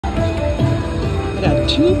I got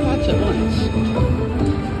 2 pots at once.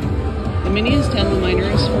 The mini is 10, the minor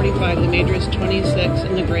is 45, the major is 26,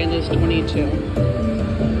 and the grand is 22.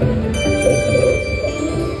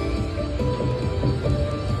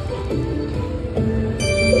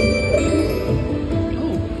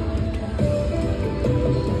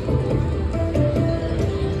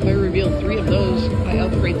 If I reveal 3 of those, I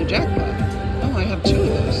upgrade the jackpot. Oh, I have 2 of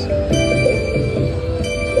those.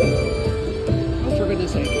 Oh, for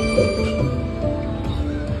goodness sake.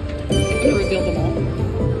 I'm gonna reveal them all.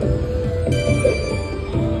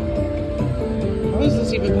 How is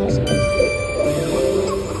this even possible?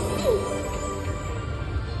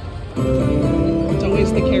 It's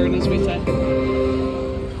always the Karen, as we say.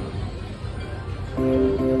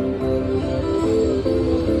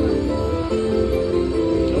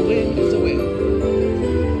 A win is a win.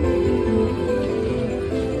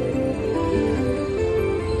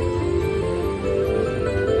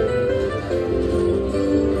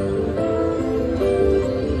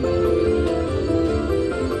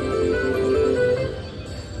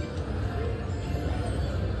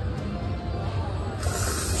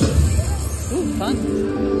 Ooh, fun.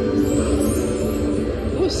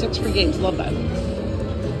 Ooh, 6 free games. Love that.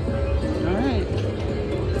 Alright.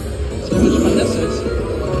 Let's see how much fun this is.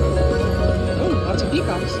 Oh, lots of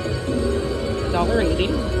peacocks. $1.80.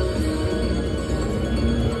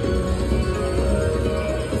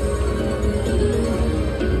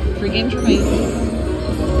 Free games remain.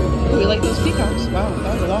 Ooh, we like those peacocks. Wow,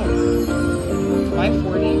 that was a lot.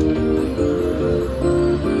 $5.40.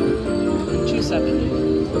 $2.70.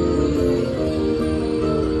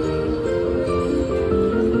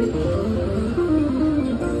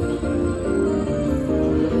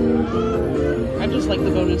 I just like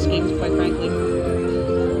the bonus games, quite frankly.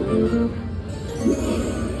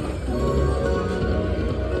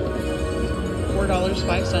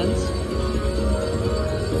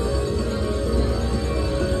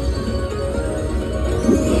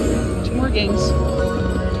 $4.05. 2 more games.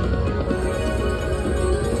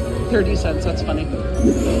 30 cents, that's funny. Ooh.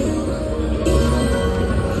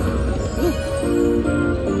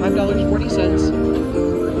 $5.40.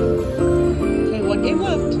 Okay, 1 game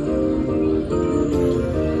left.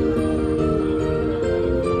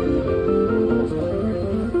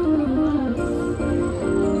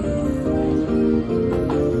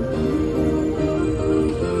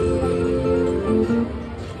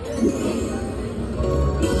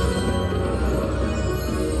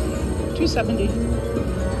 $2.70.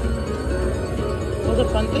 Well, the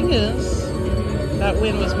fun thing is, that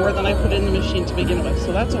win was more than I put in the machine to begin with,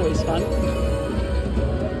 so that's always fun.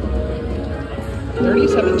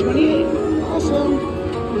 $37.28. Awesome.